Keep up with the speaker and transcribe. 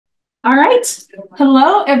All right.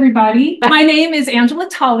 Hello, everybody. My name is Angela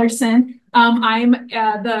Tollerson. I'm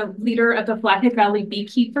the leader of the Flathead Valley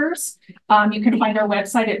Beekeepers. You can find our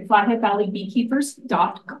website at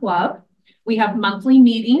flatheadvalleybeekeepers.club. We have monthly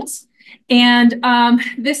meetings, and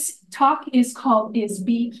this talk is called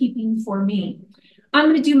Beekeeping For Me. I'm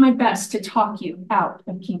going to do my best to talk you out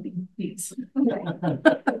of keeping bees.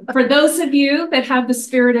 For those of you that have the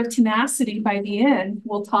spirit of tenacity, by the end,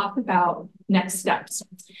 we'll talk about next steps.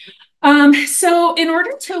 So in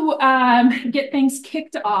order to get things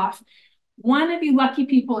kicked off, one of you lucky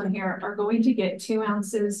people in here are going to get 2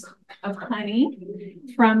 ounces of honey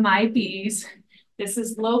from my bees. This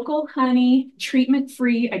is local honey,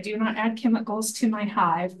 treatment-free. I do not add chemicals to my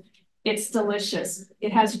hive. It's delicious.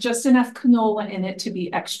 It has just enough canola in it to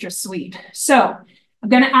be extra sweet. So I'm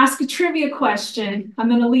going to ask a trivia question. I'm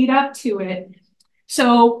going to lead up to it.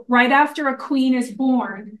 So right after a queen is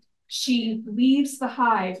born, she leaves the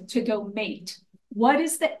hive to go mate. What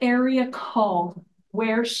is the area called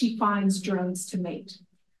where she finds drones to mate?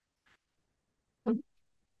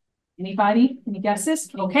 Anybody? Any guesses?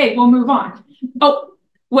 Okay, we'll move on. Oh,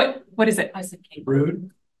 what is it? I said Brood.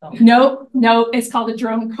 No, it's called a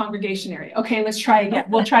drone congregation area. Okay, let's try again.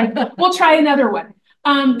 We'll try another one.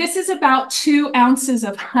 This is about 2 ounces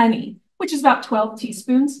of honey, which is about 12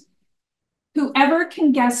 teaspoons. Whoever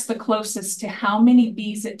can guess the closest to how many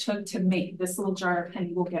bees it took to make this little jar of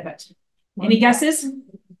honey will get it. Any guesses?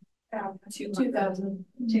 2,000.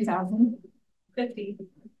 2,000. 50.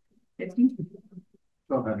 50.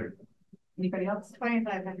 1,200. Anybody else?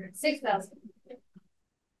 2,500. 6,000.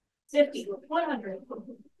 50. 100.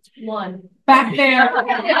 1. Back there.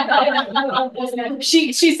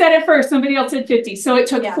 she said it first. Somebody else said 50. So it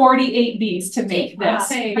took 48 bees to make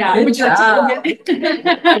this. Yeah.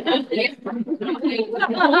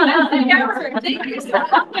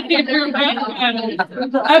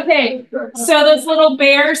 Okay. So those little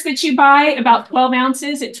bears that you buy, about 12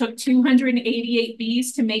 ounces, it took 288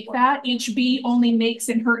 bees to make that. Each bee only makes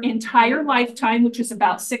in her entire lifetime, which is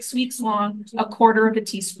about 6 weeks long, a quarter of a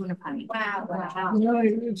teaspoon of honey. Wow.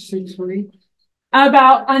 It's 6 weeks.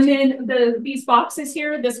 And then these boxes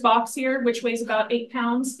here, this box here, which weighs about 8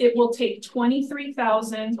 pounds, it will take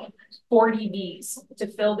 23,040 bees to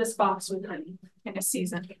fill this box with honey in a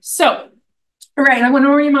season. So, all right, I want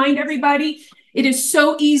to remind everybody, it is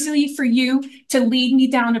so easy for you to lead me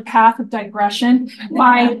down a path of digression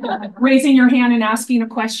by raising your hand and asking a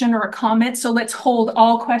question or a comment. So let's hold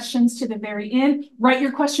all questions to the very end. Write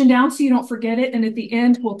your question down so you don't forget it. And at the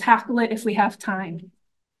end, we'll tackle it if we have time.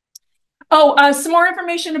 Oh, some more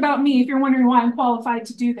information about me, if you're wondering why I'm qualified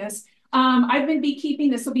to do this. I've been beekeeping.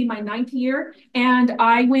 This will be my 9th year. And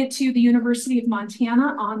I went to the University of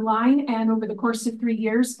Montana online. And over the course of 3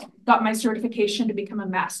 years, got my certification to become a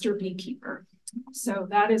master beekeeper. So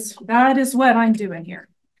that is what I'm doing here.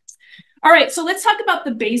 All right, so let's talk about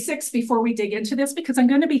the basics before we dig into this, because I'm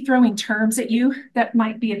going to be throwing terms at you that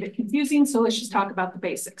might be a bit confusing. So let's just talk about the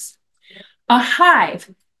basics. A hive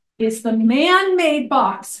is the man-made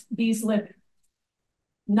box bees live in,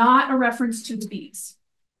 not a reference to the bees.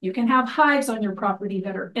 You can have hives on your property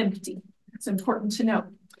that are empty. It's important to know.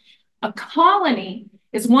 A colony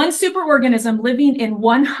is one superorganism living in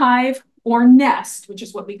one hive or nest, which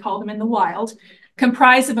is what we call them in the wild,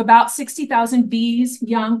 comprised of about 60,000 bees,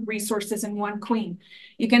 young, resources, and one queen.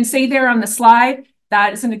 You can see there on the slide,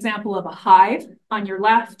 that is an example of a hive on your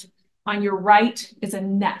left. On your right is a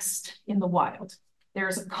nest in the wild.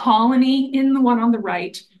 There's a colony in the one on the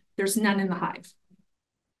right. There's none in the hive.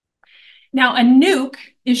 Now, a nuke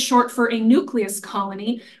is short for a nucleus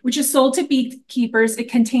colony, which is sold to beekeepers. It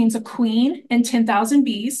contains a queen and 10,000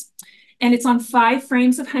 bees, and it's on 5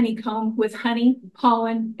 frames of honeycomb with honey,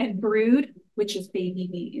 pollen, and brood, which is baby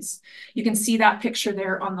bees. You can see that picture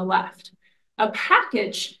there on the left. A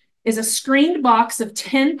package is a screened box of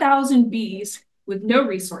 10,000 bees with no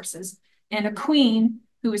resources and a queen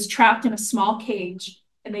who is trapped in a small cage,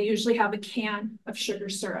 and they usually have a can of sugar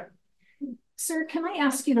syrup. Sir, can I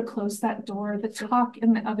ask you to close that door? The talk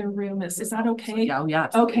in the other room is that okay? Oh, yeah.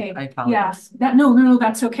 Okay. I apologize. Yeah. No,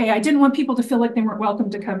 that's okay. I didn't want people to feel like they weren't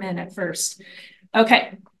welcome to come in at first.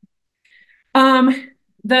 Okay.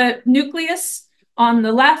 The nucleus on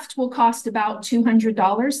the left will cost about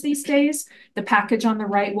 $200 these days. The package on the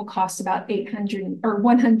right will cost about $800 or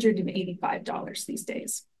 $185 these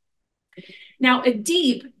days. Now, a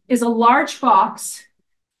deep is a large box.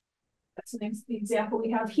 That's the example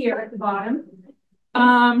we have here at the bottom.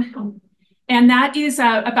 And that is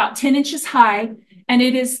about 10 inches high, and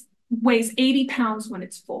it weighs 80 pounds when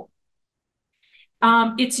it's full.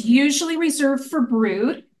 It's usually reserved for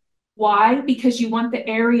brood. Why? Because you want the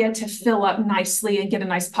area to fill up nicely and get a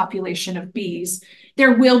nice population of bees.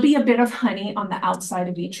 There will be a bit of honey on the outside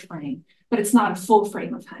of each frame, but it's not a full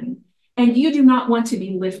frame of honey. And you do not want to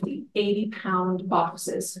be lifting 80-pound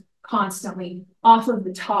boxes constantly off of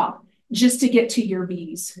the top just to get to your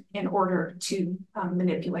bees in order to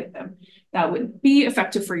manipulate them. That would be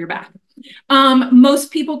effective for your back.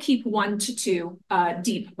 Most people keep 1 to 2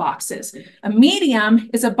 deep boxes. A medium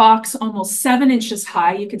is a box almost 7 inches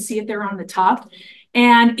high. You can see it there on the top.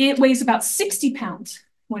 And it weighs about 60 pounds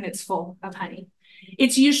when it's full of honey.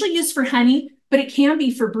 It's usually used for honey, but it can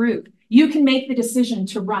be for brood. You can make the decision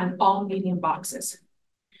to run all medium boxes.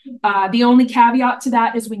 The only caveat to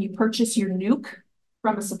that is when you purchase your nuke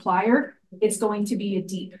from a supplier, it's going to be a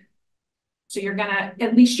deep. So you're gonna,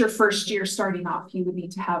 at least your first year starting off, you would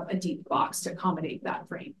need to have a deep box to accommodate that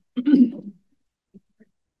frame.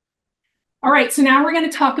 All right, so now we're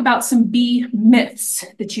gonna talk about some bee myths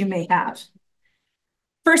that you may have.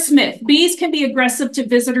 First myth, bees can be aggressive to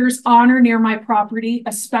visitors on or near my property,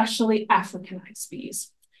 especially Africanized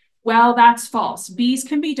bees. Well, that's false. Bees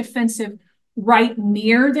can be defensive right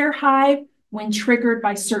near their hive when triggered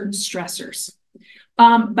by certain stressors.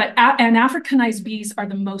 And Africanized bees are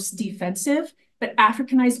the most defensive, but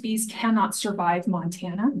Africanized bees cannot survive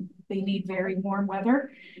Montana. They need very warm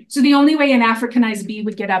weather. So the only way an Africanized bee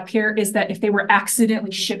would get up here is that if they were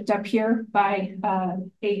accidentally shipped up here by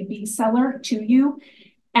a bee seller to you,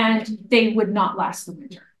 and they would not last the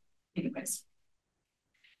winter. Anyways.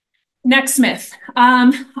 Next myth,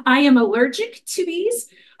 I am allergic to bees.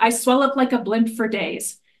 I swell up like a blimp for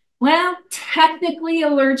days. Well, technically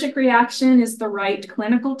allergic reaction is the right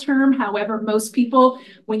clinical term. However, most people,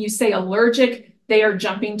 when you say allergic, they are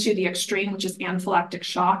jumping to the extreme, which is anaphylactic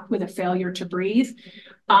shock with a failure to breathe.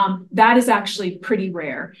 That is actually pretty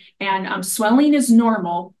rare. And swelling is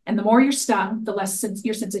normal. And the more you're stung, the less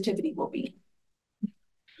your sensitivity will be.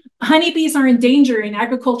 Honeybees are in danger and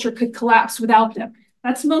agriculture could collapse without them.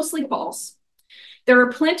 That's mostly false. There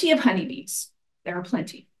are plenty of honeybees. There are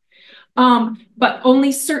plenty. But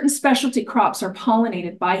only certain specialty crops are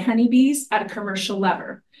pollinated by honeybees at a commercial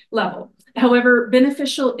level. However,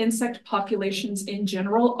 beneficial insect populations in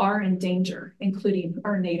general are in danger, including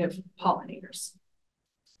our native pollinators.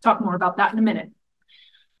 Talk more about that in a minute.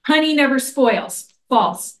 Honey never spoils.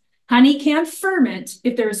 False. Honey can ferment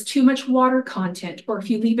if there is too much water content or if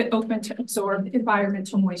you leave it open to absorb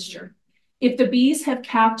environmental moisture. If the bees have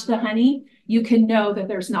capped the honey, you can know that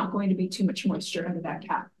there's not going to be too much moisture under that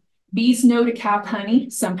cap. Bees know to cap honey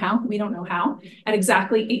somehow, we don't know how, at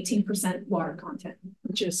exactly 18% water content,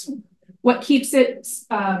 which is what keeps it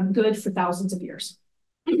good for thousands of years.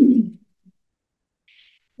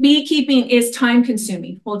 Beekeeping is time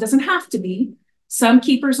consuming. Well, it doesn't have to be. Some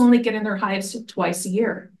keepers only get in their hives twice a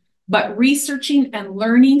year, but researching and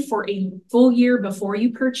learning for a full year before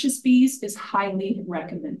you purchase bees is highly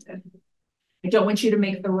recommended. I don't want you to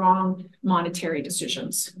make the wrong monetary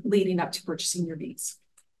decisions leading up to purchasing your bees.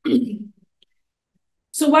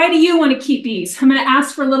 So why do you want to keep bees? I'm going to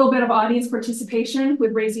ask for a little bit of audience participation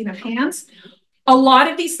with raising of hands. A lot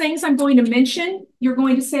of these things I'm going to mention, you're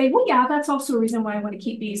going to say, well, yeah, that's also a reason why I want to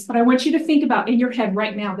keep bees. But I want you to think about in your head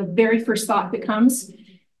right now, the very first thought that comes,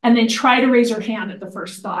 and then try to raise your hand at the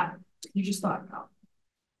first thought you just thought about.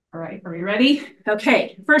 All right, are you ready?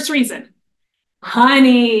 Okay, first reason,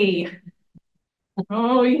 honey.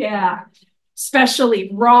 Oh yeah, especially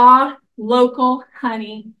raw, local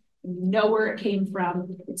honey. You know where it came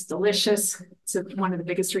from. It's delicious. It's one of the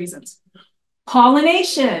biggest reasons.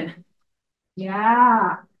 Pollination.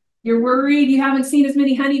 Yeah. You're worried you haven't seen as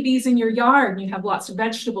many honeybees in your yard and you have lots of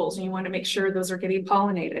vegetables and you want to make sure those are getting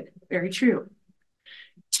pollinated. Very true.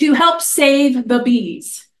 To help save the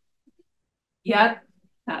bees. Yep.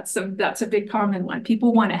 That's a big common one.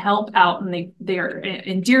 People want to help out and they are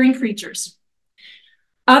endearing creatures.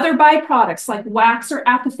 Other byproducts like wax or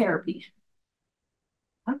apitherapy.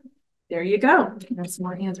 There you go. There's some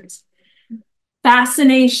more answers.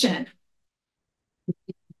 Fascination.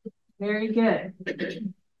 Very good.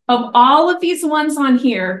 Of all of these ones on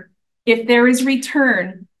here, if there is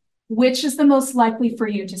return, which is the most likely for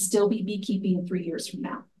you to still be beekeeping 3 years from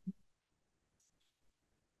now?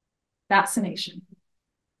 Fascination.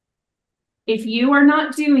 If you are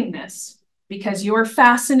not doing this because you are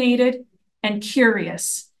fascinated and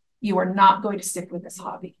curious, you are not going to stick with this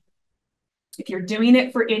hobby. If you're doing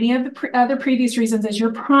it for any of the other previous reasons as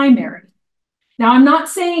your primary. Now, I'm not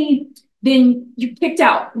saying then you're kicked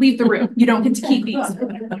out, leave the room. You don't get to keep bees.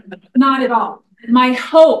 Not at all. My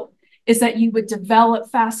hope is that you would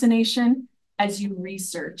develop fascination as you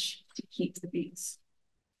research to keep the bees.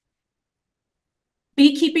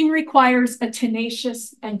 Beekeeping requires a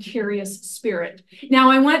tenacious and curious spirit. Now,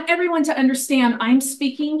 I want everyone to understand I'm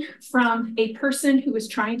speaking from a person who is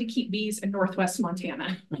trying to keep bees in Northwest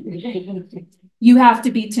Montana. You have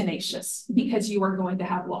to be tenacious because you are going to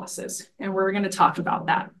have losses, and we're going to talk about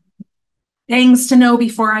that. Things to know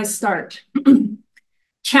before I start.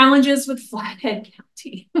 Challenges with Flathead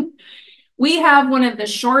County. We have one of the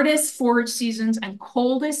shortest forage seasons and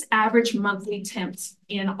coldest average monthly temps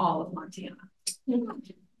in all of Montana.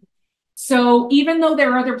 So even though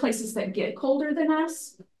there are other places that get colder than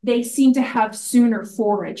us, they seem to have sooner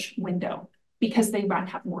forage window because they might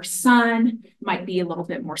have more sun, might be a little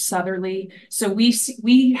bit more southerly. So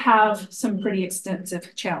we have some pretty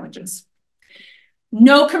extensive challenges.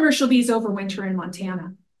 No commercial bees overwinter in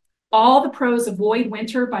Montana. All the pros avoid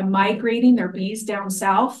winter by migrating their bees down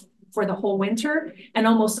south for the whole winter, and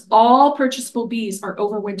almost all purchasable bees are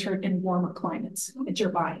overwintered in warmer climates that you're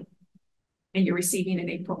buying and you're receiving in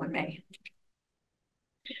April and May.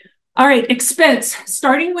 All right, expense,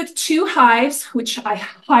 starting with 2 hives, which I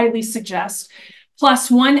highly suggest, plus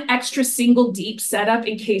 1 extra single deep setup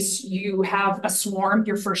in case you have a swarm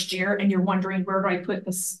your first year and you're wondering, where do I put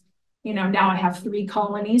this? You know, now I have 3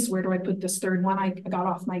 colonies. Where do I put this third one I got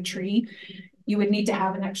off my tree? You would need to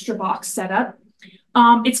have an extra box set up.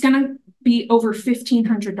 It's going to be over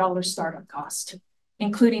 $1,500 startup cost,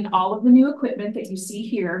 including all of the new equipment that you see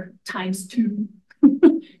here times 2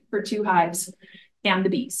 for 2 hives and the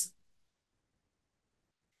bees.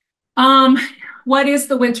 What is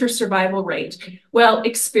the winter survival rate? Well,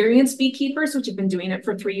 experienced beekeepers, which have been doing it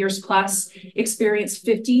for 3 years plus, experience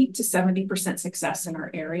 50 to 70% success in our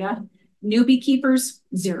area. New beekeepers,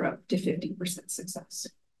 0 to 50% success.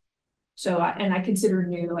 So, and I consider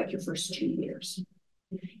new like your first 2 years.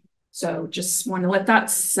 So just want to let that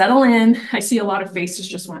settle in. I see a lot of faces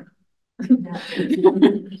just went.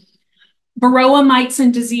 Varroa mites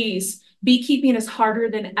and disease. Beekeeping is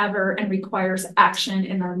harder than ever and requires action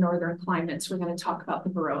in our northern climates. We're going to talk about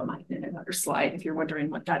the varroa mite in another slide if you're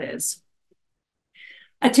wondering what that is.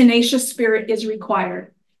 A tenacious spirit is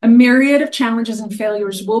required. A myriad of challenges and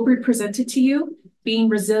failures will be presented to you. Being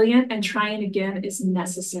resilient and trying again is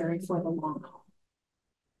necessary for the long haul.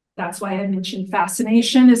 That's why I mentioned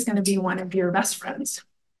fascination is going to be one of your best friends.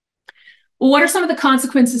 Well, what are some of the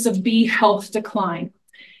consequences of bee health decline?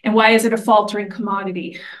 And why is it a faltering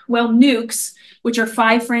commodity? Well, nukes, which are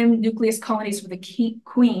 5-frame nucleus colonies with a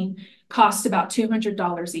queen, cost about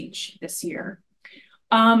 $200 each this year.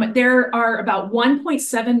 There are about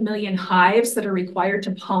 1.7 million hives that are required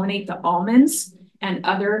to pollinate the almonds and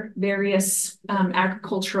other various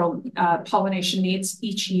agricultural pollination needs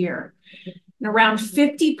each year. And around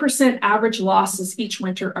 50% average losses each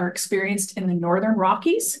winter are experienced in the Northern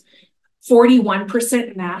Rockies,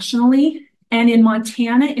 41% nationally. And in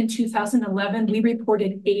Montana in 2011, we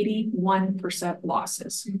reported 81%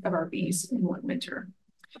 losses of our bees in one winter.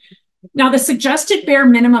 Now, the suggested bare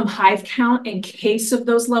minimum hive count in case of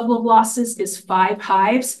those level of losses is 5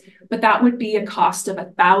 hives, but that would be a cost of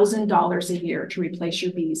 $1,000 a year to replace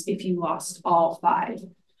your bees if you lost all 5.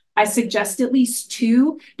 I suggest at least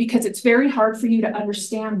 2 because it's very hard for you to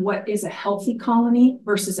understand what is a healthy colony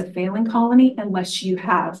versus a failing colony unless you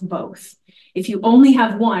have both. If you only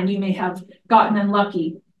have one, you may have gotten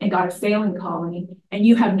unlucky and got a failing colony, and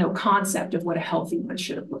you have no concept of what a healthy one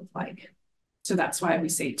should have looked like. So that's why we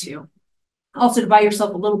say 2. Also, to buy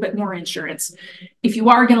yourself a little bit more insurance. If you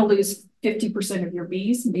are going to lose 50% of your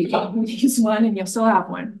bees, maybe use one and you'll still have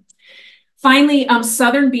one. Finally,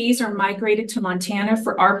 southern bees are migrated to Montana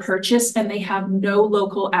for our purchase, and they have no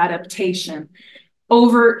local adaptation.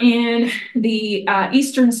 Over in the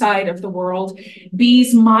eastern side of the world,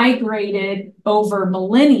 bees migrated over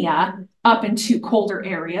millennia up into colder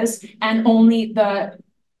areas, and only the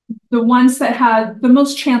ones that had the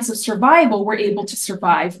most chance of survival were able to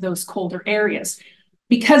survive those colder areas.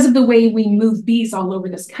 Because of the way we move bees all over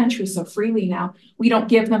this country so freely now, we don't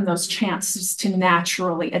give them those chances to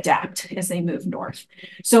naturally adapt as they move north.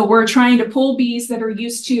 So we're trying to pull bees that are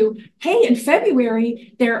used to, hey, in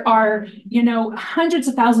February, there are, hundreds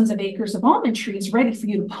of thousands of acres of almond trees ready for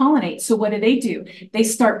you to pollinate. So what do? They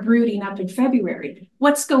start brooding up in February.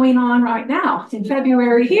 What's going on right now in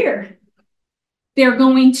February here? They're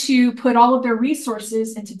going to put all of their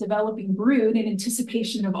resources into developing brood in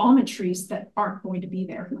anticipation of almond trees that aren't going to be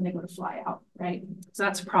there when they go to fly out, right? So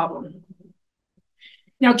that's a problem.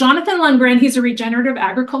 Now, Jonathan Lundgren, he's a regenerative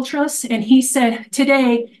agriculturalist, and he said,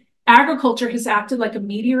 today, agriculture has acted like a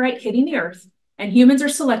meteorite hitting the earth, and humans are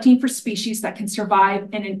selecting for species that can survive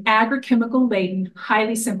in an agrochemical-laden,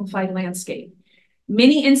 highly simplified landscape.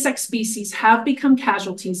 Many insect species have become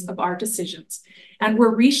casualties of our decisions, and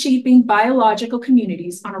we're reshaping biological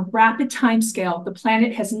communities on a rapid timescale the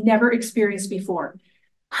planet has never experienced before.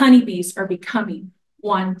 Honeybees are becoming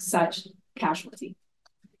one such casualty.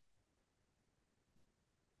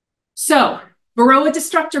 So, Varroa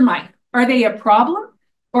destructor mite, are they a problem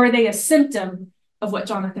or are they a symptom of what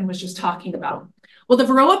Jonathan was just talking about? Well, the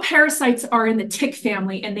Varroa parasites are in the tick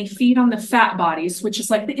family and they feed on the fat bodies, which is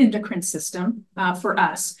like the endocrine system for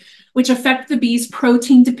us, which affect the bee's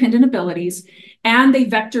protein-dependent abilities, and they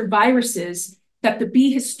vector viruses that the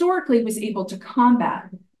bee historically was able to combat.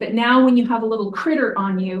 But now when you have a little critter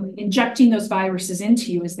on you, injecting those viruses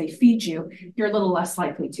into you as they feed you, you're a little less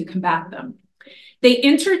likely to combat them. They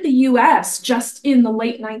entered the US just in the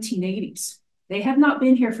late 1980s. They have not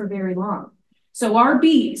been here for very long. So our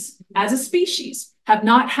bees, as a species, have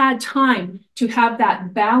not had time to have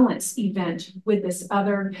that balance event with this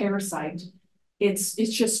other parasite. It's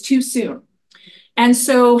just too soon. And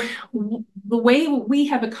so the way we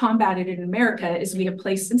have combated it in America is we have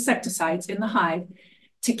placed insecticides in the hive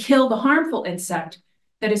to kill the harmful insect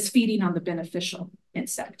that is feeding on the beneficial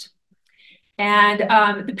insect. And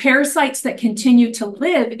the parasites that continue to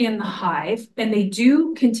live in the hive, and they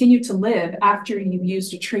do continue to live after you've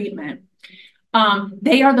used a treatment,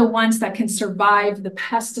 they are the ones that can survive the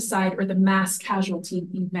pesticide or the mass casualty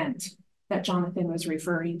event that Jonathan was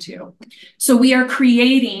referring to. So we are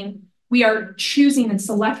choosing and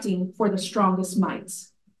selecting for the strongest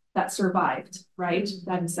mites that survived, right?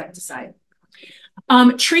 That insecticide.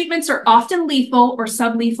 Treatments are often lethal or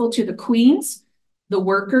sublethal to the queens, the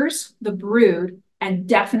workers, the brood, and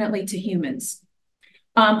definitely to humans.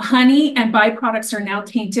 Honey and byproducts are now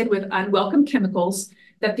tainted with unwelcome chemicals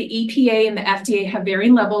that the EPA and the FDA have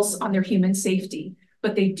varying levels on their human safety,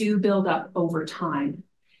 but they do build up over time.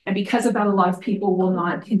 And because of that, a lot of people will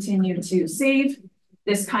not continue to save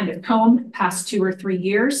this kind of comb past 2 or 3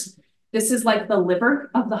 years. This is like the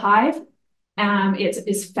liver of the hive.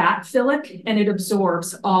 It's fat-philic, and it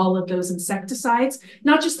absorbs all of those insecticides,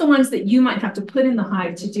 not just the ones that you might have to put in the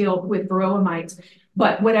hive to deal with varroa mites,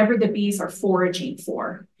 but whatever the bees are foraging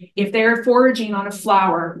for. If they're foraging on a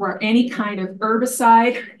flower where any kind of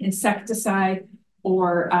herbicide, insecticide,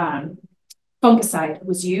 or fungicide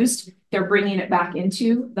was used, they're bringing it back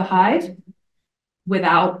into the hive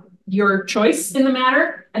without your choice in the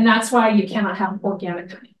matter. And that's why you cannot have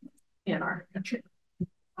organic honey in our country.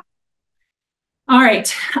 All right,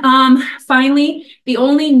 finally, the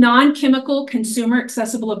only non-chemical consumer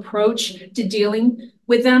accessible approach to dealing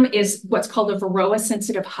with them is what's called a Varroa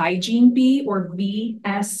sensitive hygiene bee, or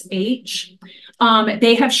VSH.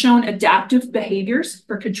 They have shown adaptive behaviors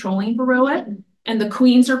for controlling Varroa, and the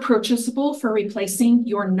queens are purchasable for replacing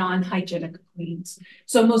your non-hygienic queens.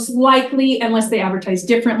 So most likely, unless they advertise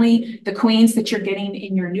differently, the queens that you're getting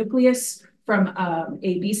in your nucleus from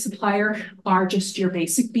a bee supplier are just your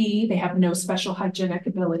basic bee. They have no special hygienic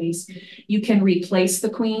abilities. You can replace the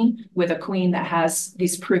queen with a queen that has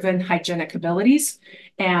these proven hygienic abilities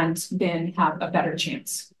and then have a better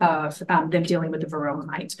chance of them dealing with the varroa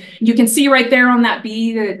mite. You can see right there on that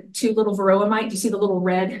bee, the 2 little varroa mite. You see the little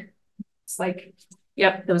red? It's like,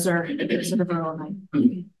 yep, those are the varroa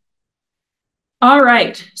mite. All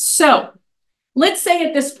right, so let's say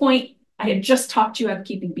at this point, I had just taught you about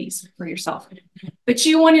keeping bees for yourself, but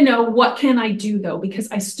you want to know, what can I do though? Because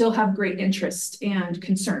I still have great interest and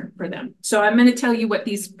concern for them. So I'm going to tell you what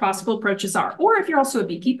these possible approaches are, or if you're also a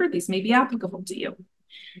beekeeper, these may be applicable to you.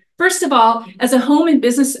 First of all, as a home and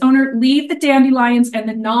business owner, leave the dandelions and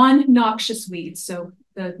the non-noxious weeds, so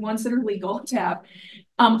the ones that are legal to have,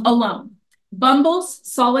 alone. Bumbles,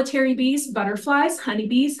 solitary bees, butterflies,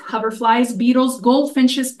 honeybees, hoverflies, beetles,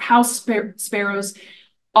 goldfinches, house sparrows,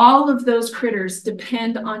 all of those critters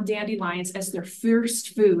depend on dandelions as their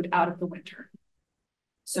first food out of the winter.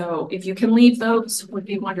 So if you can leave those, would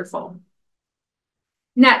be wonderful.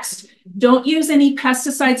 Next, don't use any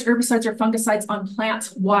pesticides, herbicides, or fungicides on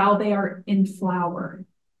plants while they are in flower.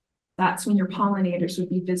 That's when your pollinators would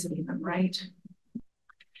be visiting them, right?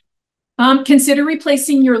 Consider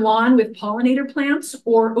replacing your lawn with pollinator plants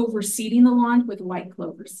or overseeding the lawn with white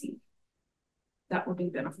clover seed. That will be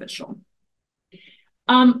beneficial.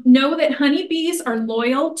 Know that honeybees are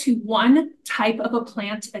loyal to one type of a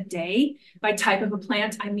plant a day. By type of a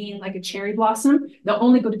plant, I mean like a cherry blossom. They'll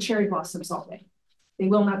only go to cherry blossoms all day. They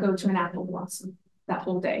will not go to an apple blossom that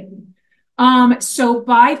whole day. So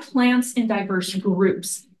buy plants in diverse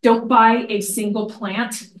groups. Don't buy a single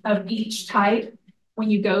plant of each type when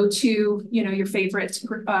you go to, your favorite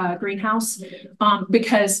greenhouse,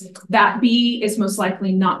 because that bee is most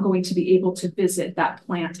likely not going to be able to visit that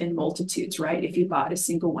plant in multitudes, right? If you bought a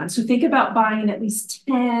single one. So think about buying at least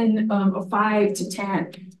 10 or 5 to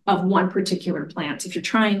 10 of one particular plant if you're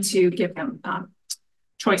trying to give them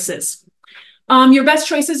choices. Your best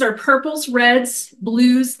choices are purples, reds,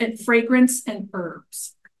 blues, and fragrance and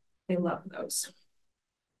herbs. They love those.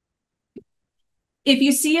 If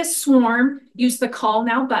you see a swarm, use the Call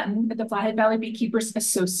Now button at the Flathead Valley Beekeepers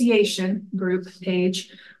Association group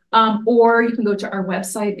page, or you can go to our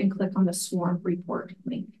website and click on the swarm report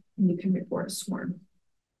link, and you can report a swarm.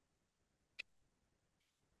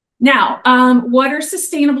 Now, what are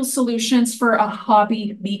sustainable solutions for a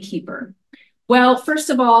hobby beekeeper? Well,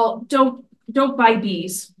 first of all, don't buy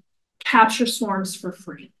bees. Capture swarms for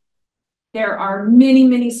free. There are many,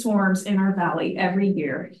 many swarms in our valley every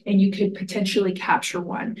year, and you could potentially capture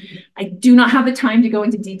one. I do not have the time to go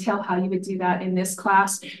into detail how you would do that in this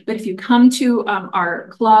class, but if you come to our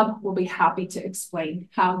club, we'll be happy to explain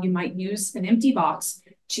how you might use an empty box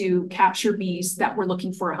to capture bees that were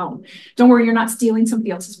looking for a home. Don't worry, you're not stealing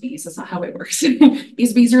somebody else's bees. That's not how it works.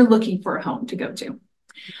 These bees are looking for a home to go to.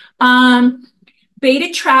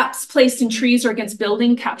 Baited traps placed in trees or against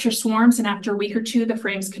building capture swarms, and after a week or two, the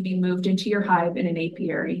frames can be moved into your hive in an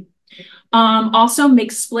apiary. Also,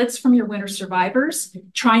 make splits from your winter survivors.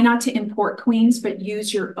 Try not to import queens, but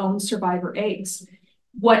use your own survivor eggs.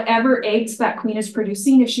 Whatever eggs that queen is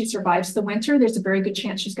producing, if she survives the winter, there's a very good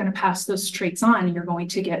chance she's going to pass those traits on, and you're going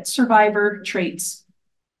to get survivor traits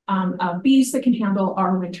of bees that can handle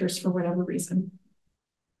our winters for whatever reason.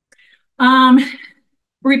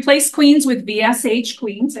 Replace queens with VSH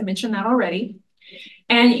queens. I mentioned that already.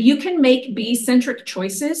 And you can make bee-centric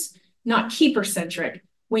choices, not keeper-centric,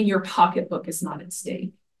 when your pocketbook is not at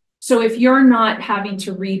stake. So if you're not having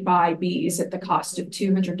to rebuy bees at the cost of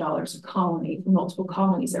 $200 a colony for multiple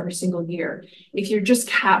colonies every single year, if you're just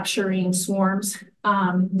capturing swarms,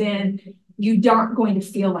 then you aren't going to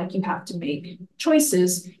feel like you have to make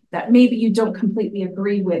choices that maybe you don't completely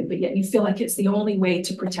agree with, but yet you feel like it's the only way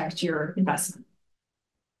to protect your investment.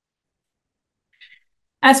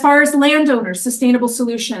 As far as landowners, sustainable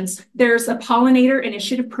solutions, there's a pollinator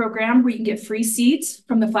initiative program where you can get free seeds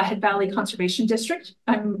from the Flathead Valley Conservation District.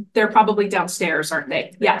 They're probably downstairs, aren't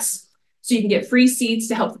they? Yes. So you can get free seeds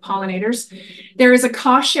to help the pollinators. There is a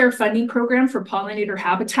cost share funding program for pollinator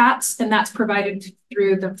habitats, and that's provided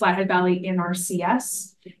through the Flathead Valley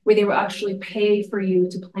NRCS, where they will actually pay for you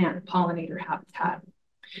to plant pollinator habitat.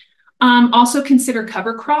 Also consider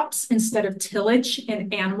cover crops instead of tillage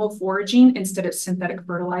and animal foraging instead of synthetic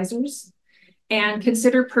fertilizers. And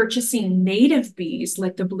consider purchasing native bees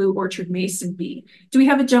like the blue orchard mason bee. Do we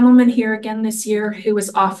have a gentleman here again this year who was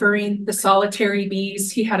offering the solitary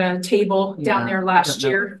bees? He had a table down there last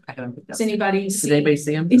year. Does anybody see? Did anybody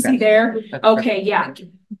see him? Is he there? Okay, yeah.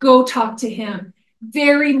 Go talk to him.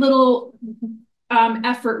 Very little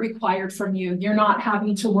effort required from you. You're not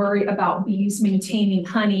having to worry about bees maintaining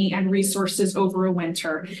honey and resources over a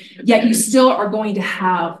winter, yet you still are going to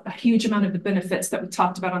have a huge amount of the benefits that we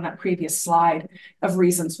talked about on that previous slide of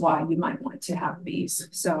reasons why you might want to have bees.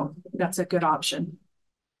 So that's a good option.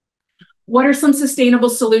 What are some sustainable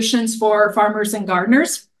solutions for farmers and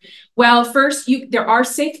gardeners? Well, first, there are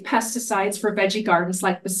safe pesticides for veggie gardens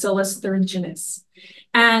like Bacillus thuringiensis,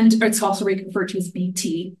 and it's also referred to as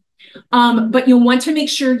BT. But you'll want to make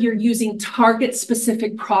sure you're using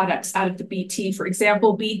target-specific products out of the BT. For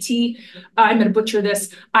example, BT, I'm going to butcher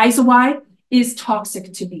this, Izawai is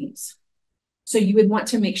toxic to bees. So you would want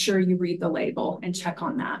to make sure you read the label and check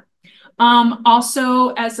on that. Also,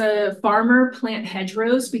 as a farmer, plant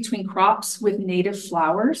hedgerows between crops with native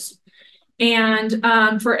flowers. And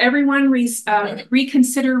for everyone,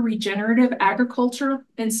 reconsider regenerative agriculture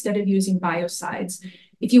instead of using biocides.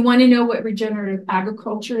 If you want to know what regenerative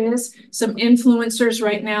agriculture is, some influencers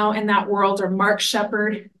right now in that world are Mark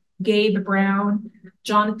Shepard, Gabe Brown,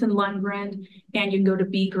 Jonathan Lundgren, and you can go to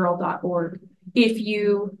beegirl.org. If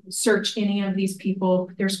you search any of these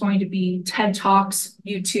people, there's going to be TED Talks,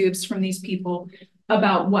 YouTubes from these people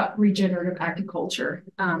about what regenerative agriculture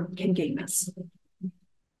can gain us.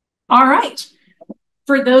 All right.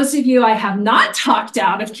 For those of you I have not talked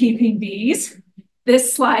out of keeping bees,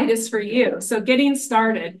 this slide is for you. So getting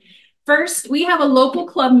started. First, we have a local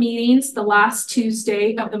club meetings the last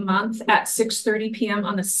Tuesday of the month at 6:30 p.m.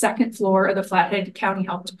 on the second floor of the Flathead County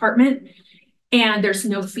Health Department. And there's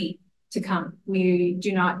no fee to come. We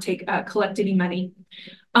do not collect any money.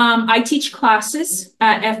 I teach classes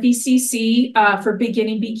at FECC for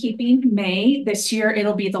beginning beekeeping May. This year,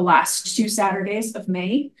 it'll be the last 2 Saturdays of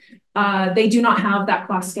May. They do not have that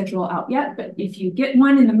class schedule out yet, but if you get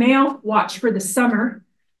one in the mail, watch for the summer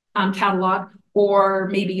catalog, or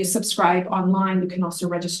maybe you subscribe online. You can also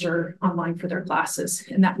register online for their classes,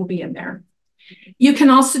 and that will be in there. You can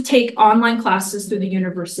also take online classes through the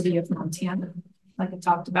University of Montana, like I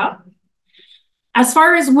talked about. As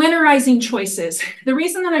far as winterizing choices, the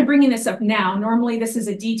reason that I'm bringing this up now, normally this is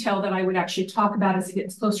a detail that I would actually talk about as it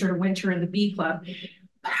gets closer to winter in the bee club.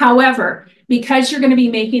 However, because you're going to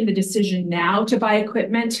be making the decision now to buy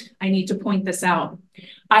equipment, I need to point this out.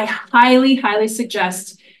 I highly, highly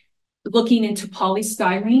suggest looking into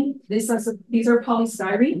polystyrene. These are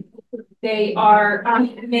polystyrene. They are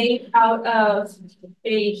made out of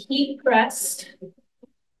a heat-pressed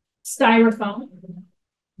styrofoam.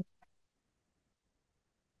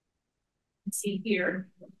 See here.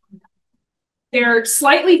 They're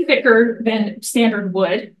slightly thicker than standard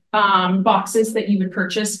wood boxes that you would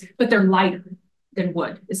purchase, but they're lighter than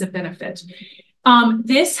wood is a benefit.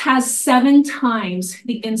 This has 7 times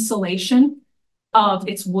the insulation of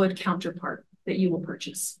its wood counterpart that you will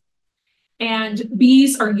purchase. And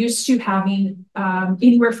bees are used to having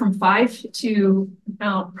anywhere from 5 to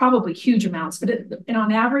probably huge amounts, but and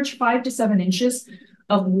on average 5 to 7 inches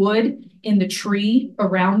of wood in the tree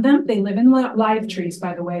around them. They live in live trees,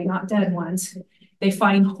 by the way, not dead ones. They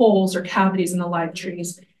find holes or cavities in the live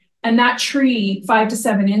trees. And that tree, 5 to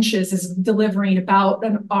 7 inches, is delivering about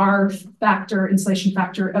an R factor, insulation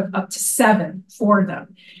factor of up to 7 for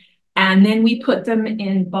them. And then we put them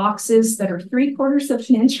in boxes that are 3/4 of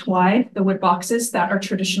an inch wide, the wood boxes that are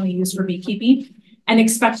traditionally used for beekeeping, and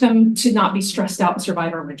expect them to not be stressed out and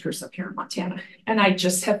survive our winters up here in Montana. And I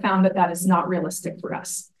just have found that that is not realistic for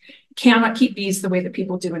us. Cannot keep bees the way that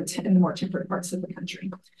people do in the more temperate parts of the country.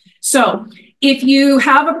 So if you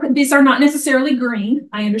have, these are not necessarily green.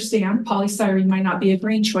 I understand polystyrene might not be a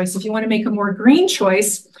green choice. If you want to make a more green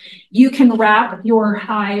choice, you can wrap your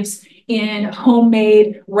hives in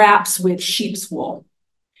homemade wraps with sheep's wool.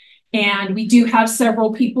 And we do have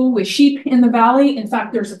several people with sheep in the valley. In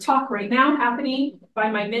fact, there's a talk right now happening by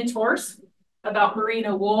my mentors about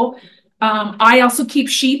merino wool. I also keep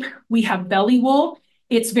sheep. We have belly wool.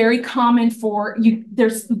 It's very common for you.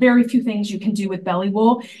 There's very few things you can do with belly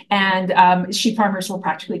wool, and sheep farmers will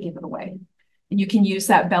practically give it away. And you can use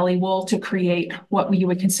that belly wool to create what you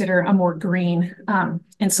would consider a more green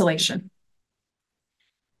insulation.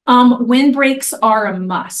 Windbreaks are a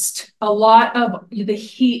must. A lot of the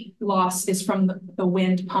heat loss is from the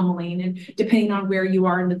wind pummeling, and depending on where you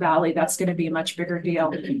are in the valley, that's going to be a much bigger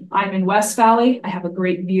deal. I'm in West Valley. I have a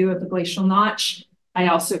great view of the glacial notch. I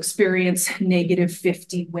also experience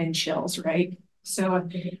 -50 wind chills, right? So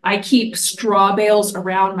I keep straw bales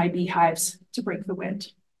around my beehives to break the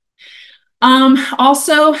wind.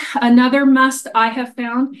 Also, another must I have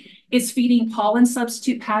found is feeding pollen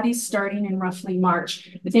substitute patties starting in roughly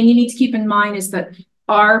March. The thing you need to keep in mind is that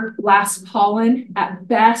our last pollen, at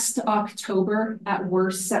best October, at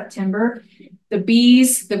worst September. The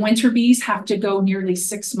bees, the winter bees, have to go nearly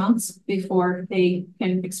 6 months before they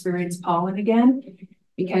can experience pollen again,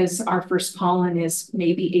 because our first pollen is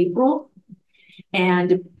maybe April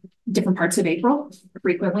and different parts of April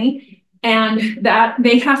frequently. And that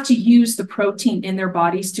they have to use the protein in their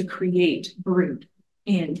bodies to create brood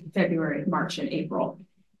in February, March, and April.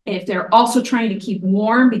 If they're also trying to keep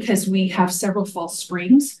warm, because we have several false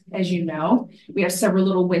springs, as you know, we have several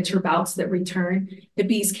little winter bouts that return, the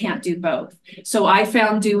bees can't do both. So I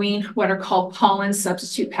found doing what are called pollen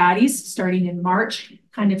substitute patties starting in March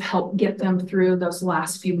kind of help get them through those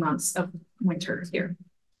last few months of winter here.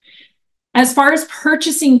 As far as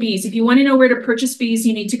purchasing bees, if you want to know where to purchase bees,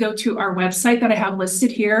 you need to go to our website that I have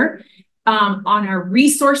listed here. On our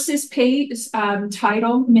resources page,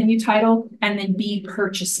 menu title, and then bee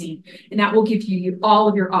purchasing. And that will give you all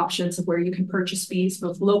of your options of where you can purchase bees,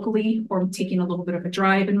 both locally or taking a little bit of a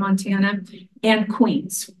drive in Montana, and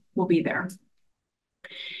Queens will be there.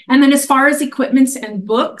 And then as far as equipments and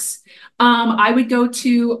books, I would go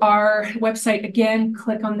to our website again,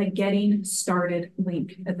 click on the Getting Started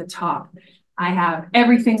link at the top. I have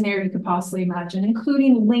everything there you could possibly imagine,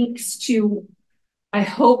 including links to, I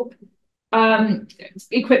hope,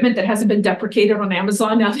 equipment that hasn't been deprecated on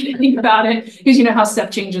Amazon now that you think about it, because you know how stuff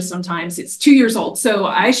changes sometimes. It's 2 years old, so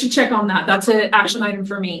I should check on that. That's an action item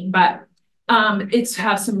for me, but it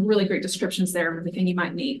has some really great descriptions there of everything you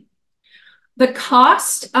might need. The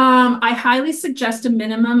cost, I highly suggest a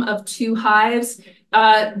minimum of 2 hives.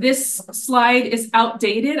 This slide is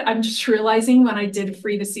outdated. I'm just realizing when I did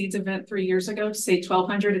Free the Seeds event 3 years ago to say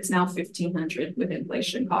 1,200, it's now 1,500 with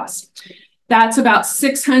inflation costs. That's about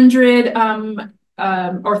 600 or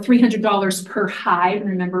 $300 per hive.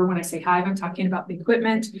 Remember, when I say hive, I'm talking about the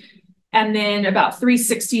equipment. And then about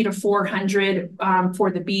 360 to 400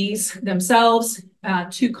 for the bees themselves,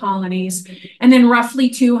 2 colonies, and then roughly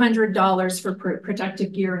 $200 for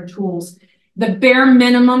protective gear and tools. The bare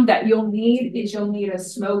minimum that you'll need is you'll need a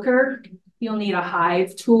smoker, you'll need a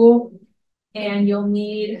hive tool, and you'll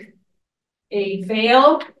need a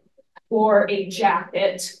veil or a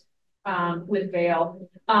jacket with veil.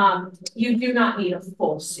 You do not need a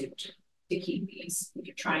full suit to keep bees. If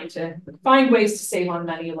you're trying to find ways to save on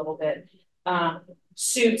money a little bit.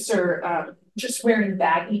 Suits or just wearing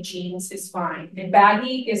baggy jeans is fine. And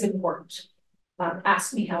baggy is important.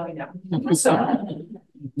 Ask me how I know. So,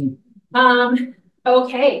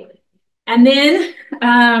 okay. And then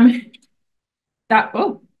I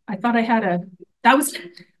thought I had that was,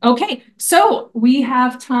 okay. So we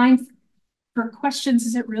have time for questions.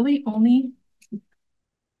 Is it really only?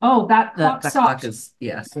 Oh, that clock is,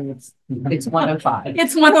 yeah, so it's 1:05.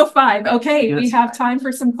 It's 1:05. Okay, we have time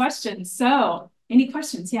for some questions. So, any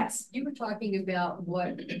questions? Yes. You were talking about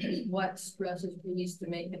what stresses bees to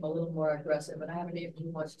make them a little more aggressive, and I have a neighbor who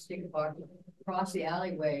wants to stick a bar across the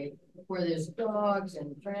alleyway where there's dogs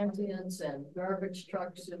and transients and garbage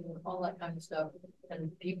trucks and all that kind of stuff,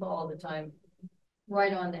 and people all the time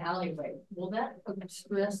right on the alleyway. Will that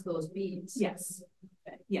stress those bees? Yes.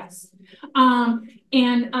 Yes. I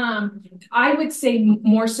would say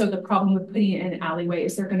more so the problem with putting it in an alleyway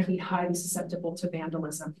is they're going to be highly susceptible to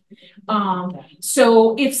vandalism.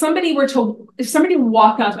 So if somebody were to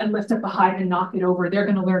walk up and lift up a hive and knock it over, they're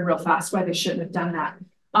going to learn real fast why they shouldn't have done that.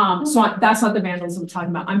 So that's not the vandalism I'm talking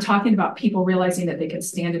about. I'm talking about people realizing that they can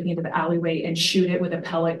stand at the end of the alleyway and shoot it with a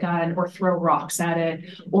pellet gun or throw rocks at it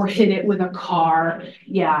or hit it with a car.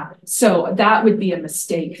 Yeah. So that would be a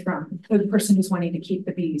mistake from the person who's wanting to keep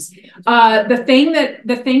the bees. The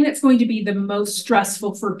thing that's going to be the most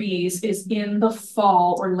stressful for bees is in the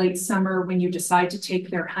fall or late summer when you decide to take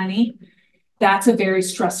their honey. That's a very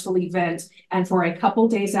stressful event. And for a couple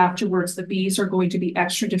days afterwards, the bees are going to be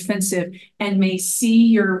extra defensive and may see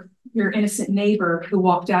your innocent neighbor who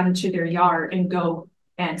walked out into their yard and go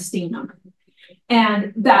and sting them.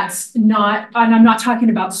 And that's not, and I'm not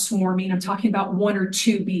talking about swarming, I'm talking about 1 or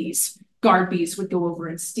 2 bees, guard bees would go over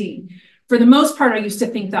and sting. For the most part, I used to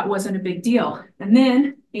think that wasn't a big deal. And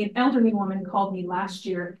then an elderly woman called me last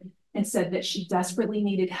year and said that she desperately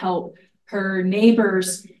needed help. Her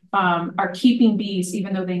neighbors are keeping bees,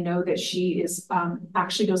 even though they know that she is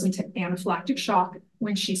actually goes into anaphylactic shock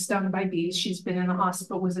when she's stung by bees. She's been in the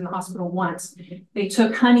hospital, was in the hospital once. They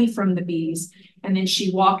took honey from the bees, and then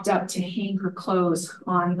she walked up to hang her clothes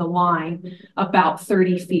on the line about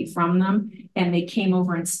 30 feet from them, and they came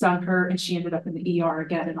over and stung her, and she ended up in the ER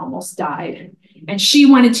again and almost died. And she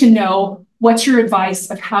wanted to know, what's your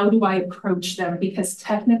advice of how do I approach them? Because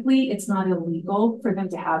technically it's not illegal for them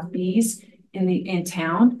to have bees in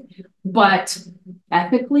town, but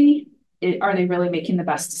ethically, are they really making the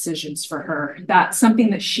best decisions for her? That's something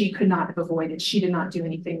that she could not have avoided. She did not do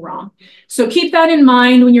anything wrong. So keep that in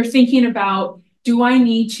mind when you're thinking about, do I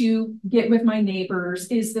need to get with my neighbors?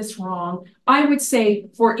 Is this wrong? I would say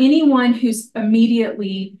for anyone who's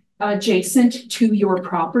immediately adjacent to your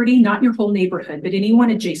property, not your whole neighborhood, but anyone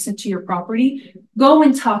adjacent to your property, go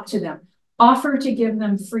and talk to them. Offer to give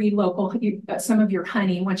them free local, some of your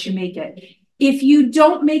honey once you make it. If you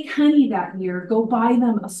don't make honey that year, go buy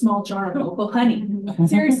them a small jar of local honey.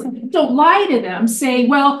 Seriously, don't lie to them. Say,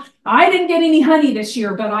 well, I didn't get any honey this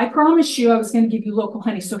year, but I promised you I was going to give you local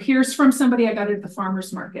honey. So here's from somebody I got it at the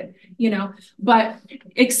farmer's market, but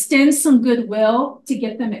extend some goodwill to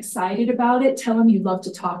get them excited about it. Tell them you love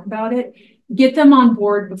to talk about it. Get them on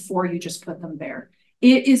board before you just put them there.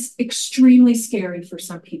 It is extremely scary for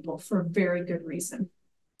some people for a very good reason.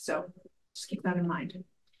 So just keep that in mind.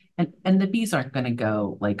 And the bees aren't going to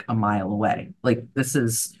go like a mile away. Like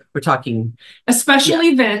we're talking a special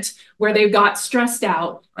event where they got stressed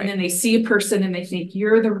out, right, and then they see a person and they think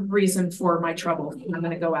you're the reason for my trouble. I'm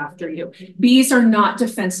going to go after you. Bees are not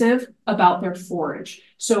defensive about their forage.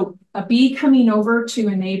 So a bee coming over to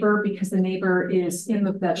a neighbor because the neighbor is in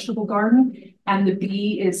the vegetable garden and the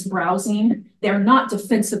bee is browsing, they're not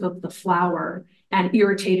defensive of the flower and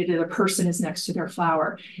irritated that a person is next to their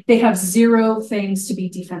flower. They have zero things to be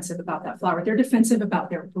defensive about that flower. They're defensive about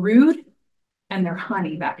their brood and their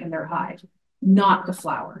honey back in their hive, not the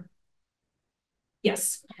flower.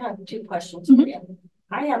 Yes. I have 2 questions for you.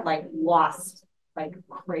 I had wasps like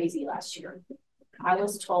crazy last year. I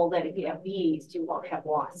was told that if you have bees, you won't have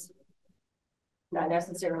wasps. Not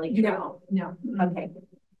necessarily true. No. Okay.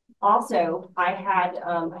 Also, I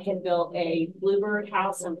had built a bluebird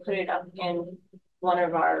house and put it up in one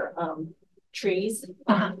of our trees.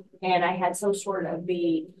 And I had some sort of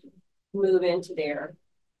bee move into there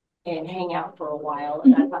and hang out for a while.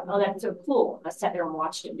 And I thought, oh, that's so cool. I sat there and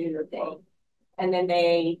watched them do their thing. And then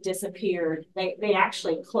they disappeared. They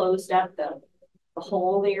actually closed up the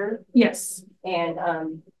hole there. Yes.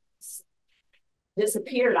 And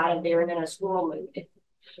disappeared out of there, and then a squirrel moved it.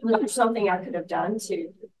 There's something I could have done to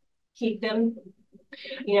keep them,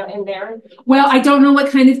 in there. Well, I don't know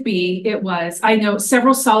what kind of bee it was. I know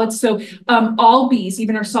several solids. So all bees,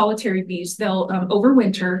 even our solitary bees, they'll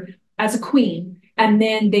overwinter as a queen, and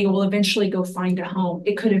then they will eventually go find a home.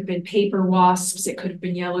 It could have been paper wasps. It could have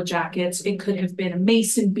been yellow jackets. It could have been a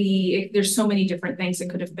mason bee. There's so many different things it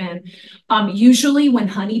could have been. Usually when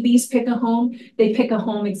honeybees pick a home, they pick a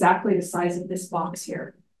home exactly the size of this box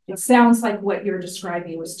here. It sounds like what you're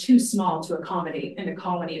describing was too small to accommodate in a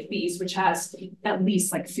colony of bees, which has at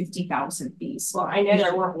least like 50,000 bees. Well, I know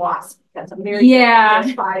there weren't wasps. That's a very Yeah.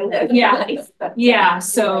 Yeah.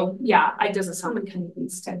 So yeah, it doesn't sound like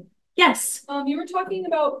honeybees too. Yes. You were talking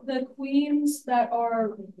about the queens that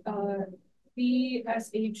are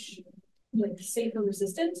BSH like safe or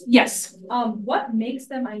resistant. Yes. What makes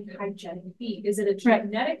them a hygienic bee? Is it a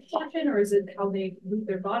genetic function or is it how they move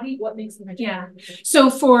their body? What makes them hygienic? Yeah. So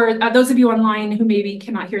for those of you online who maybe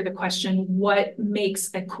cannot hear the question, what makes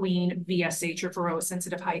a queen VSH or Varroa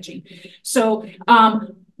sensitive hygiene? So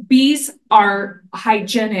bees are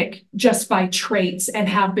hygienic just by traits and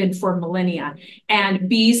have been for millennia. And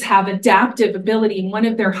bees have adaptive ability. And one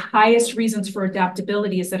of their highest reasons for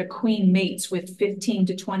adaptability is that a queen mates with 15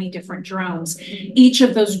 to 20 different drones, each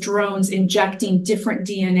of those drones injecting different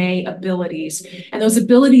DNA abilities. And those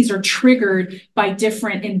abilities are triggered by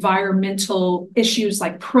different environmental issues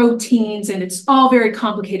like proteins. And it's all very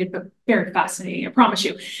complicated, but very fascinating, I promise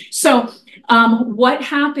you. So what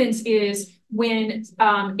happens is when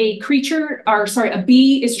a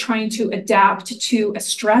bee is trying to adapt to a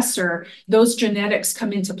stressor, those genetics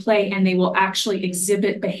come into play and they will actually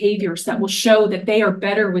exhibit behaviors that will show that they are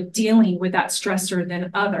better with dealing with that stressor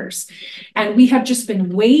than others. And we have just been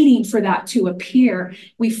waiting for that to appear.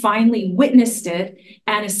 We finally witnessed it.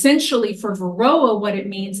 And essentially for Varroa, what it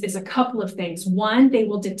means is a couple of things. One, they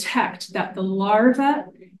will detect that the larva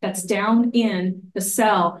that's down in the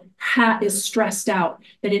cell is stressed out,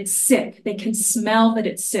 that it's sick. They can smell that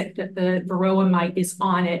it's sick, that the Varroa mite is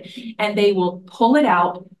on it, and they will pull it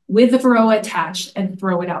out with the Varroa attached and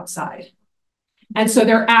throw it outside. And so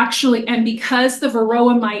they're actually, and because the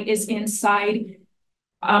Varroa mite is inside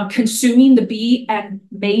consuming the bee and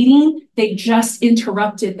mating, they just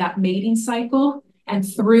interrupted that mating cycle and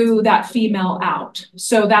threw that female out.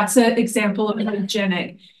 So that's an example of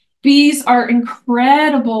hygienic. Bees are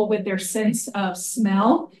incredible with their sense of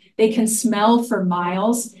smell. They can smell for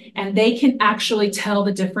miles, and they can actually tell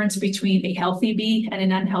the difference between a healthy bee and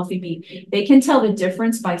an unhealthy bee. They can tell the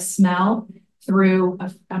difference by smell through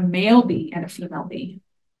a male bee and a female bee.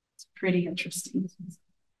 It's pretty interesting.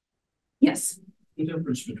 Yes. The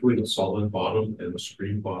difference between a solid bottom and a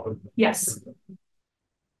screen bottom? Yes.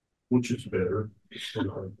 Which is better?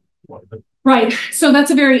 Right. So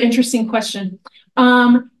that's a very interesting question.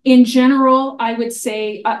 In general, I would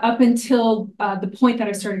say up until the point that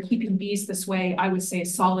I started keeping bees this way, I would say a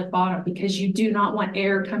solid bottom, because you do not want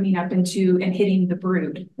air coming up into and hitting the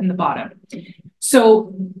brood in the bottom.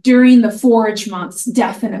 So during the forage months,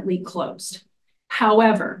 definitely closed.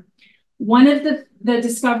 However, one of the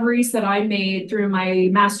discoveries that I made through my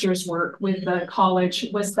master's work with the college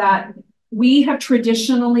was that we have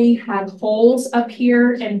traditionally had holes up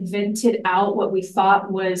here and vented out what we thought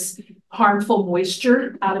was harmful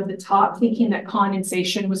moisture out of the top, thinking that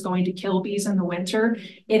condensation was going to kill bees in the winter.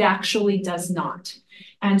 It actually does not.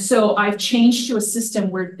 And so I've changed to a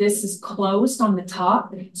system where this is closed on the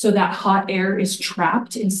top so that hot air is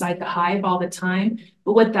trapped inside the hive all the time.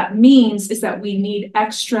 But what that means is that we need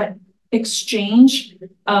extra exchange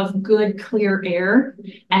of good, clear air,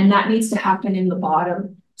 and that needs to happen in the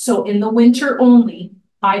bottom. So in the winter only,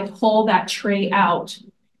 I pull that tray out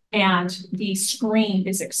and the screen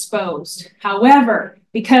is exposed. However,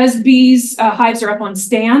 because bees hives are up on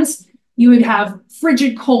stands, you would have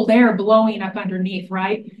frigid cold air blowing up underneath,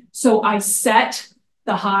 right? So I set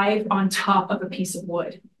the hive on top of a piece of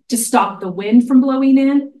wood to stop the wind from blowing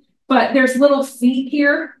in. But there's little feet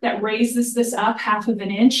here that raises this up 1/2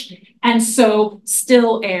 inch. And so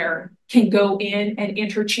still air can go in and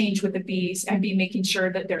interchange with the bees and be making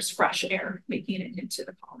sure that there's fresh air making it into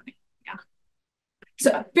the colony. Yeah.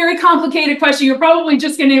 So very complicated question. You're probably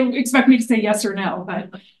just going to expect me to say yes or no, but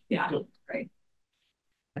yeah.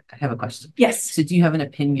 I have a question. Yes. So do you have an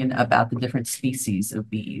opinion about the different species of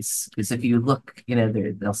bees? Because if you look,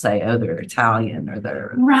 they'll say, oh, they're Italian or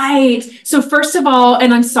they're Right. So first of all,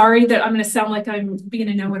 and I'm sorry that I'm going to sound like I'm being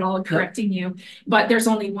a know-it-all and correcting you, but there's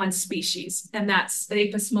only one species, and that's the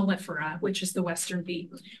Apis mellifera, which is the Western bee.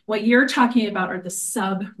 What you're talking about are the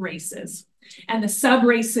sub-races. And the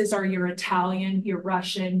sub-races are your Italian, your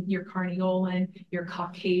Russian, your Carniolan, your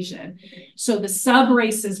Caucasian. So the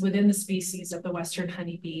sub-races within the species of the Western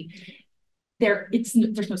honeybee, there's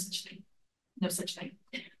no such thing. No such thing.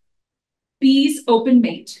 Bees open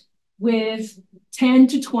mate with 10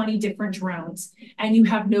 to 20 different drones, and you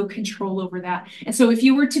have no control over that. And so if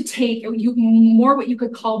you were to take what you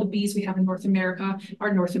could call the bees we have in North America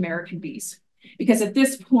are North American bees. Because at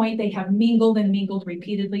this point, they have mingled and mingled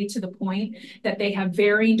repeatedly to the point that they have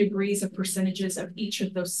varying degrees of percentages of each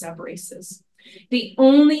of those subraces. The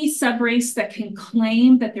only subrace that can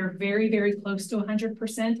claim that they're very, very close to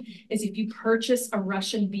 100% is if you purchase a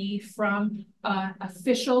Russian bee from an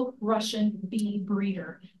official Russian bee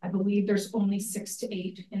breeder. I believe there's only 6 to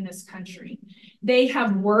 8 in this country. They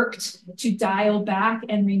have worked to dial back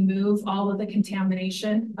and remove all of the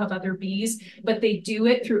contamination of other bees, but they do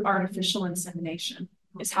it through artificial insemination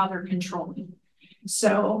is how they're controlling.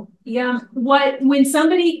 So yeah, when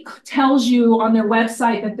somebody tells you on their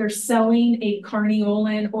website that they're selling a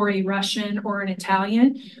Carniolan or a Russian or an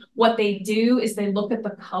Italian, what they do is they look at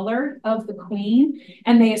the color of the queen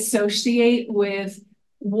and they associate with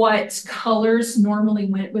what colors normally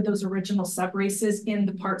went with those original subraces in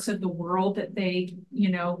the parts of the world that they,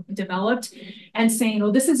 developed, and saying,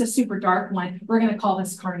 oh, this is a super dark one. We're going to call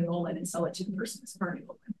this Carniolan and sell it to the person as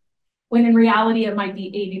Carniolan. When in reality, it might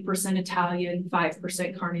be 80% Italian,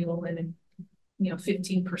 5% Carniolan, and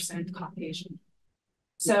 15% Caucasian.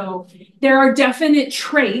 So there are definite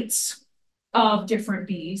traits of different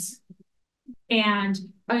bees, and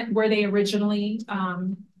where they originally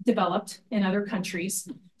developed in other countries.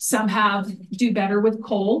 Some do better with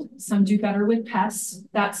cold, some do better with pests.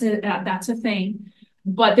 That's a thing,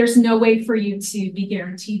 but there's no way for you to be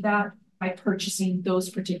guaranteed that by purchasing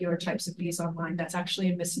those particular types of bees online. That's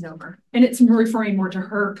actually a misnomer. And it's referring more to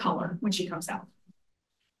her color when she comes out.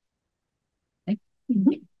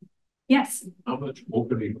 Mm-hmm. Yes. How much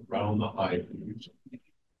opening around the hive do you use?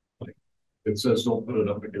 Like it says don't put it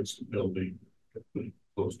up against the building, put it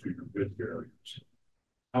close to your good barriers.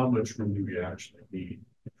 How much room do you actually need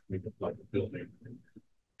to make it like a building?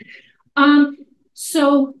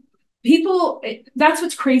 So people, that's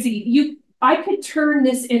what's crazy. I could turn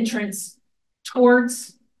this entrance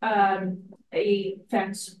towards a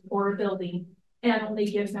fence or a building and only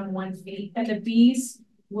give them 1 feet. And the bees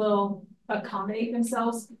will accommodate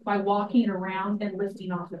themselves by walking around and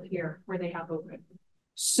lifting off of here where they have open.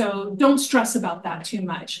 So don't stress about that too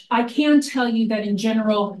much. I can tell you that in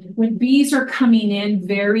general, when bees are coming in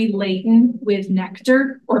very laden with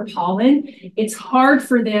nectar or pollen, it's hard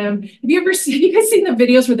for them. Have you guys seen the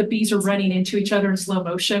videos where the bees are running into each other in slow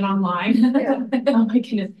motion online? Yeah. Oh my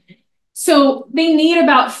goodness. So they need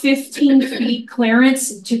about 15 feet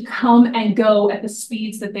clearance to come and go at the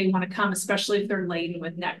speeds that they want to come, especially if they're laden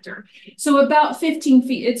with nectar. So about 15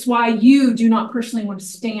 feet, it's why you do not personally want to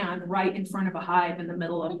stand right in front of a hive in the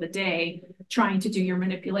middle of the day trying to do your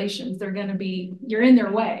manipulations. You're in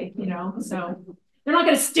their way, so they're not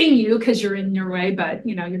going to sting you because you're in their way, but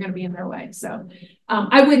you're going to be in their way. So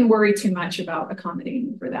I wouldn't worry too much about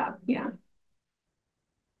accommodating for that. Yeah.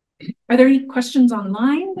 Are there any questions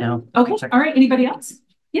online? No. Okay. All right. Anybody else?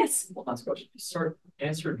 Yes. Well, last question. You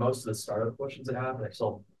answered most of the startup questions I have, and I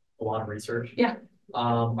saw a lot of research. Yeah.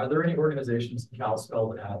 Are there any organizations in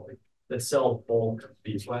Kalispell that sell bulk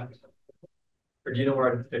beeswax? Or do you know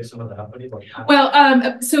where I'd pick some of that money?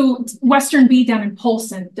 Well, so Western Bee down in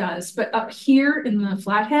Polson does, but up here in the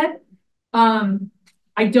Flathead,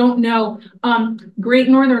 I don't know. Great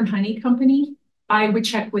Northern Honey Company, I would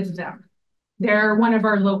check with them. They're one of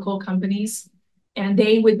our local companies, and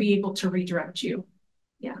they would be able to redirect you.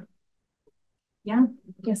 Yeah. Yeah.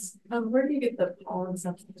 Yes. Where do you get the pollen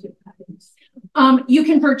substitute patties? You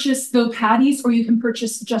can purchase the patties, or you can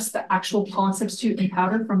purchase just the actual pollen substitute and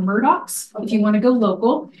powder from Murdoch's if you want to go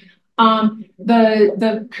local.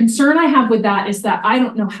 The concern I have with that is that I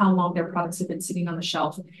don't know how long their products have been sitting on the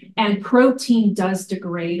shelf, and protein does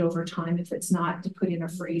degrade over time if it's not put in a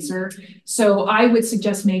freezer. So I would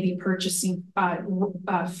suggest maybe purchasing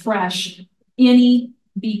fresh. Any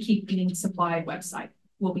beekeeping supply website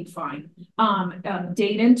will be fine.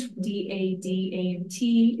 Dadant,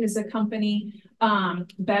 D-A-D-A-N-T is a company.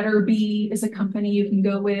 Better Bee is a company you can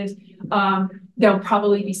go with. There'll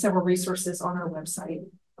probably be several resources on our website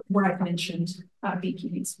where I've mentioned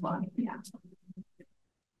beekeeping supply. Yeah.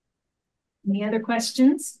 Any other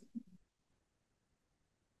questions?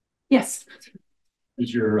 Yes.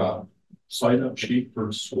 Is your sign up sheet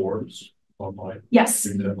for swarms online? Yes.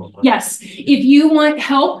 Online? Yes. If you want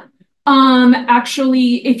help,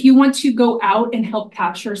 actually, if you want to go out and help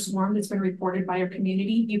capture a swarm that's been reported by your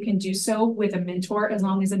community, you can do so with a mentor as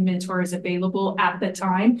long as a mentor is available at the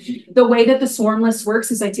time. The way that the swarm list works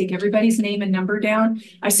is I take everybody's name and number down.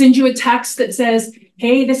 I send you a text that says,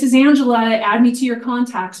 hey, this is Angela, add me to your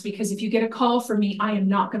contacts, because if you get a call from me, I am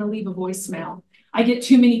not going to leave a voicemail. I get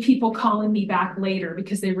too many people calling me back later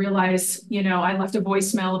because they realize, you know, I left a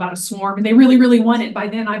voicemail about a swarm and they really, really want it. By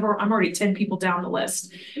then I'm already 10 people down the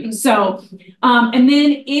list. So, and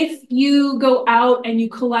then if you go out and you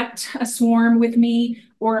collect a swarm with me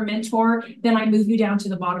or a mentor, then I move you down to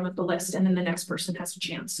the bottom of the list and then the next person has a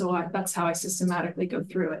chance. So that's how I systematically go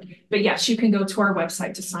through it. But yes, you can go to our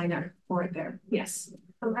website to sign up for it there. Yes.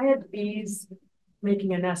 I had bees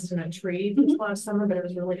making a nest in a tree this last summer, but it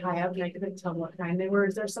was really high up and I couldn't tell what kind they were.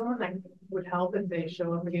 Is there someone that would help if they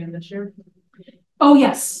show up again this year? Oh,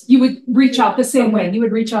 yes. You would reach out the same way. You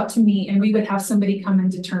would reach out to me and we would have somebody come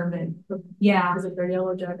and determine. Yeah. Because if they're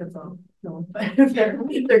yellow jackets, no. If they're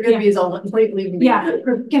good bees, I'll leave me. Yeah.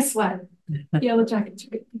 Guess what? Yellow jackets.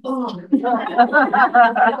 Oh.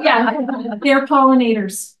 Yeah. They're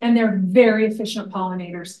pollinators and they're very efficient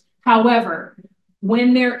pollinators. However,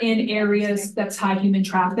 when they're in areas that's high human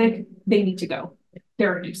traffic, they need to go.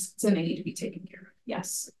 They're a nuisance and they need to be taken care of.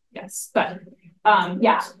 Yes, yes. But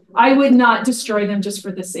yeah, I would not destroy them just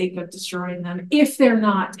for the sake of destroying them if they're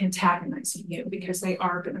not antagonizing you, because they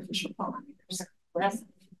are beneficial pollinators.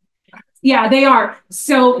 Yeah, they are.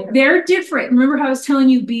 So they're different. Remember how I was telling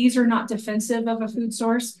you bees are not defensive of a food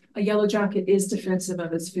source? A yellow jacket is defensive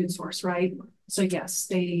of its food source, right? So yes,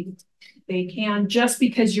 they can, just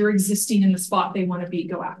because you're existing in the spot they want to be,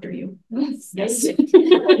 go after you. Yes.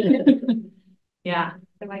 Yeah.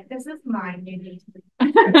 They're like, this is mine.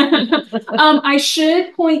 I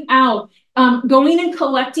should point out, going and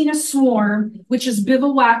collecting a swarm, which is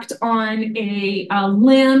bivouacked on a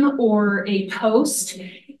limb or a post,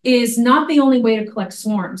 is not the only way to collect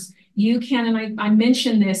swarms. You can, and I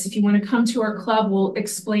mentioned this, if you want to come to our club, we'll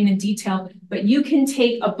explain in detail, but you can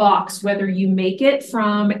take a box, whether you make it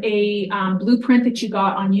from a blueprint that you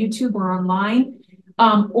got on YouTube or online,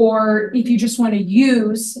 or if you just want to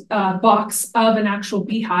use a box of an actual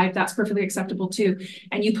beehive, that's perfectly acceptable too.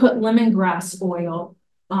 And you put lemongrass oil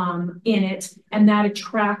in it, and that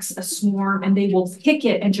attracts a swarm and they will pick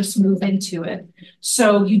it and just move into it.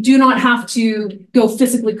 So you do not have to go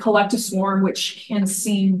physically collect a swarm, which can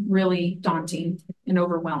seem really daunting and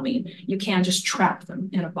overwhelming. You can just trap them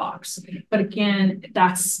in a box. But again,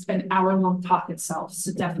 that's an hour-long talk itself.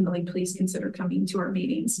 So definitely please consider coming to our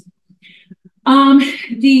meetings.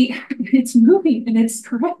 It's moving and it's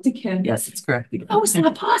correct again. Yes, it's correct again. How is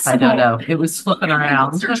that possible? I don't know. It was flipping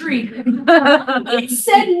around. Surgery. It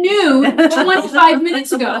said noon 25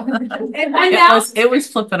 minutes ago. And now It was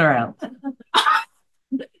flipping around.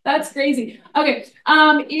 that's crazy. Okay.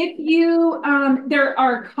 If you, there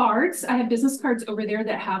are cards. I have business cards over there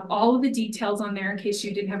that have all of the details on there in case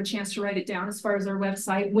you didn't have a chance to write it down as far as our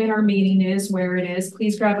website, when our meeting is, where it is.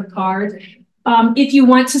 Please grab a card. If you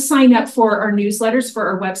want to sign up for our newsletters for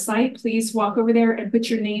our website, please walk over there and put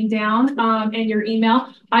your name down and your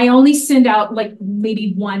email. I only send out like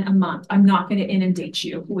maybe one a month. I'm not going to inundate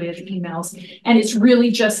you with emails. And it's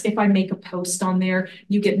really just if I make a post on there,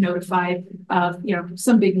 you get notified of, you know,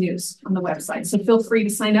 some big news on the website. So feel free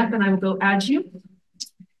to sign up and I will go add you.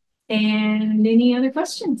 And any other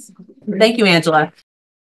questions? Thank you, Angela.